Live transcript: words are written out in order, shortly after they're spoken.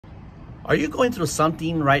Are you going through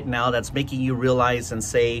something right now that's making you realize and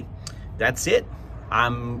say, that's it,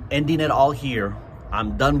 I'm ending it all here,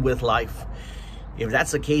 I'm done with life? If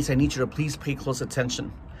that's the case, I need you to please pay close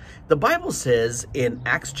attention. The Bible says in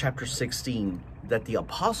Acts chapter 16 that the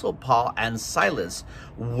Apostle Paul and Silas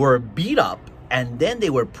were beat up, and then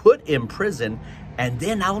they were put in prison, and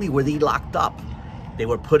then not only were they locked up, they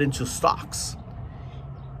were put into stocks.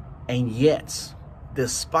 And yet,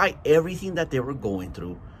 despite everything that they were going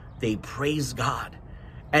through, they praised God.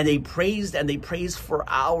 And they praised for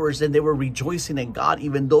hours, and they were rejoicing in God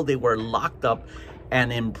even though they were locked up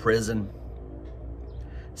and in prison.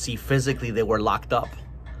 See, physically they were locked up,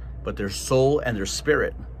 but their soul and their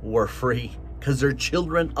spirit were free because they're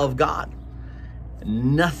children of God.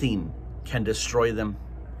 Nothing can destroy them.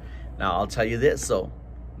 Now, I'll tell you this, though.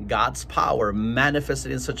 God's power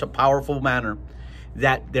manifested in such a powerful manner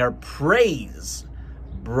that their praise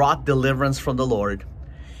brought deliverance from the Lord.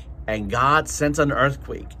 And God sent an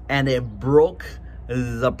earthquake, and it broke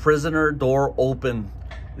the prisoner door open.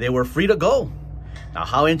 They were free to go. Now,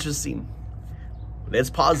 how interesting. Let's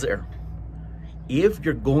pause there. If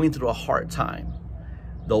you're going through a hard time,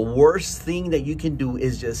 the worst thing that you can do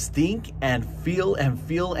is just think and feel and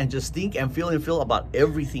feel and just think and feel about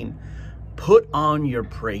everything. Put on your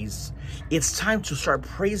praise. It's time to start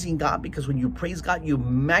praising God, because when you praise God, you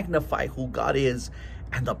magnify who God is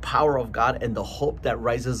and the power of God and the hope that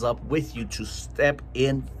rises up with you to step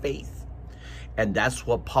in faith. And that's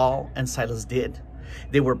what Paul and Silas did.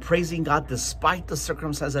 They were praising God despite the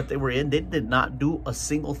circumstance that they were in. They did not do a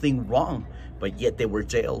single thing wrong, but yet they were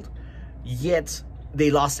jailed. Yet they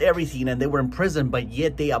lost everything and they were in prison, but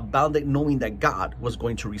yet they abounded, knowing that God was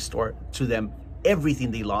going to restore to them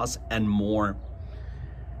everything they lost and more.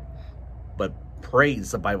 But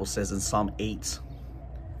praise, the Bible says in Psalm 8,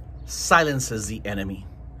 silences the enemy.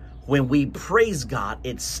 When we praise God,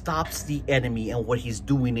 it stops the enemy and what he's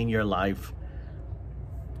doing in your life.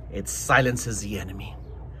 It silences the enemy.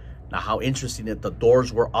 Now, how interesting that the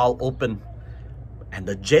doors were all open, and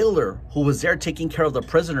the jailer who was there taking care of the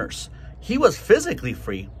prisoners, he was physically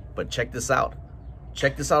free. But check this out.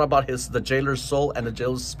 Check this out about the jailer's soul and the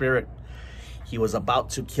jailer's spirit. He was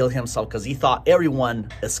about to kill himself because he thought everyone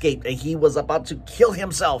escaped, and he was about to kill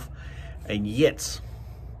himself. And yet,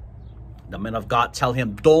 the men of God tell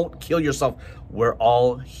him, don't kill yourself. We're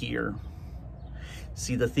all here.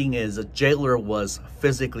 See, the thing is, the jailer was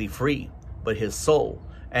physically free, but his soul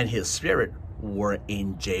and his spirit were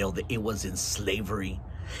in jail. It was in slavery.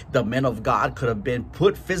 The men of God could have been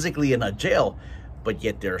put physically in a jail, but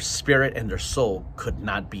yet their spirit and their soul could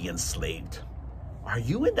not be enslaved. Are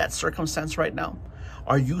you in that circumstance right now?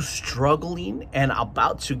 Are you struggling and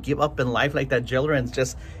about to give up in life like that jailer and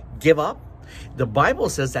just give up? The Bible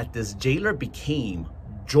says that this jailer became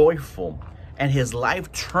joyful and his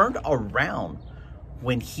life turned around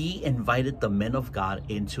when he invited the men of God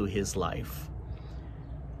into his life.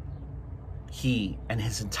 He and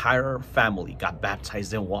his entire family got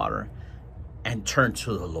baptized in water and turned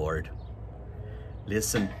to the Lord.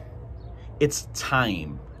 Listen, it's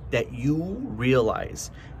time that you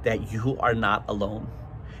realize that you are not alone.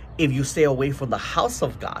 If you stay away from the house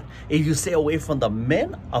of God, if you stay away from the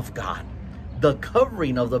men of God, the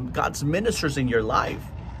covering of God's ministers in your life,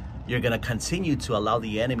 you're going to continue to allow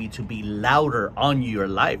the enemy to be louder on your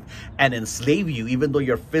life and enslave you. Even though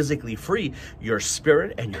you're physically free, your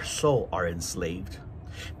spirit and your soul are enslaved.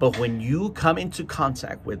 But when you come into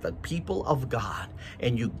contact with the people of God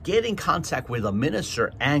and you get in contact with a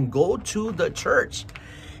minister and go to the church,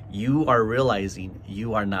 you are realizing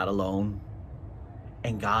you are not alone,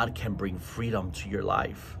 and God can bring freedom to your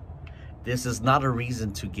life. This is not a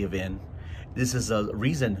reason to give in. This is a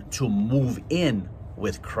reason to move in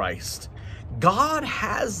with Christ. God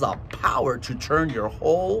has the power to turn your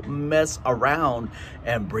whole mess around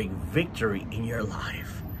and bring victory in your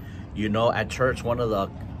life. You know, at church, one of the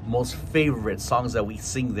most favorite songs that we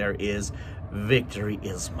sing there is "Victory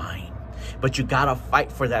is Mine." But you gotta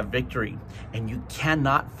fight for that victory, and you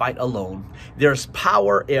cannot fight alone. There's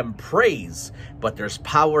power in praise, but there's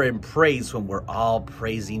power in praise when we're all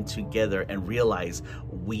praising together and realize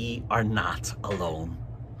we are not alone.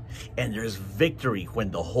 And there's victory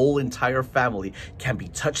when the whole entire family can be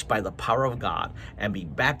touched by the power of God and be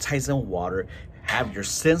baptized in water, have your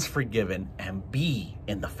sins forgiven, and be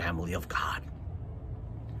in the family of God.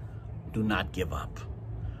 Do not give up.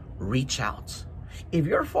 Reach out. If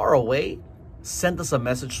you're far away, send us a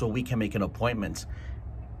message so we can make an appointment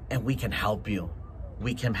and we can help you.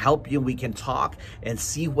 We can help you. We can talk and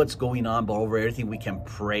see what's going on, but over everything, we can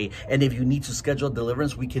pray. And if you need to schedule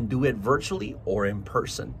deliverance, we can do it virtually or in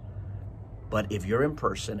person. But if you're in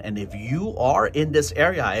person and if you are in this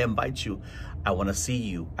area, I invite you. I want to see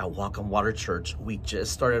you at Walk on Water Church. We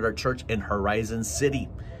just started our church in Horizon City,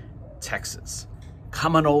 Texas.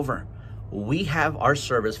 Come on over. We have our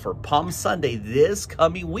service for Palm Sunday this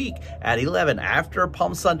coming week at 11. After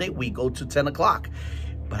Palm Sunday, we go to 10 o'clock.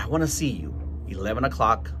 But I want to see you, 11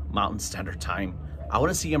 o'clock Mountain Standard Time. I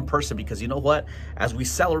want to see you in person because you know what? As we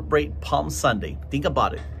celebrate Palm Sunday, think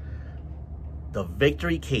about it. The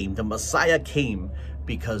victory came, the Messiah came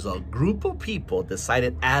because a group of people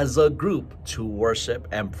decided as a group to worship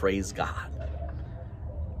and praise God.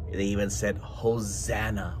 They even said,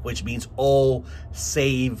 Hosanna, which means, oh,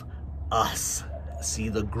 save us. See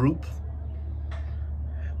the group?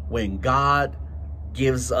 When God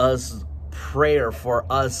gives us prayer for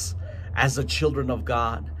us as the children of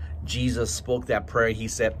God, Jesus spoke that prayer. He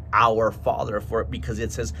said, our Father, because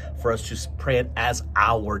it says for us to pray it as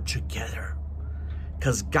our together.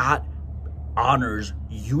 Because God honors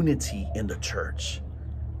unity in the church.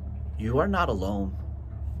 You are not alone.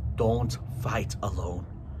 Don't fight alone.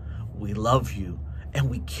 We love you and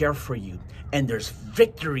we care for you. And there's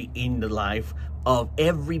victory in the life of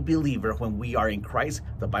every believer when we are in Christ.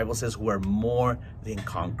 The Bible says we're more than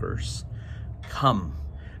conquerors. Come,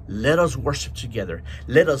 let us worship together.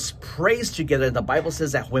 Let us praise together. The Bible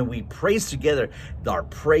says that when we praise together, our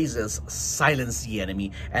praises silence the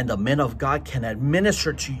enemy, and the men of God can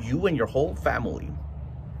administer to you and your whole family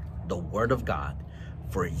the word of God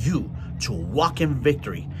for you to walk in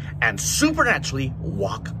victory and supernaturally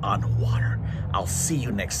walk on water. I'll see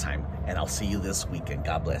you next time, and I'll see you this weekend.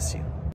 God bless you.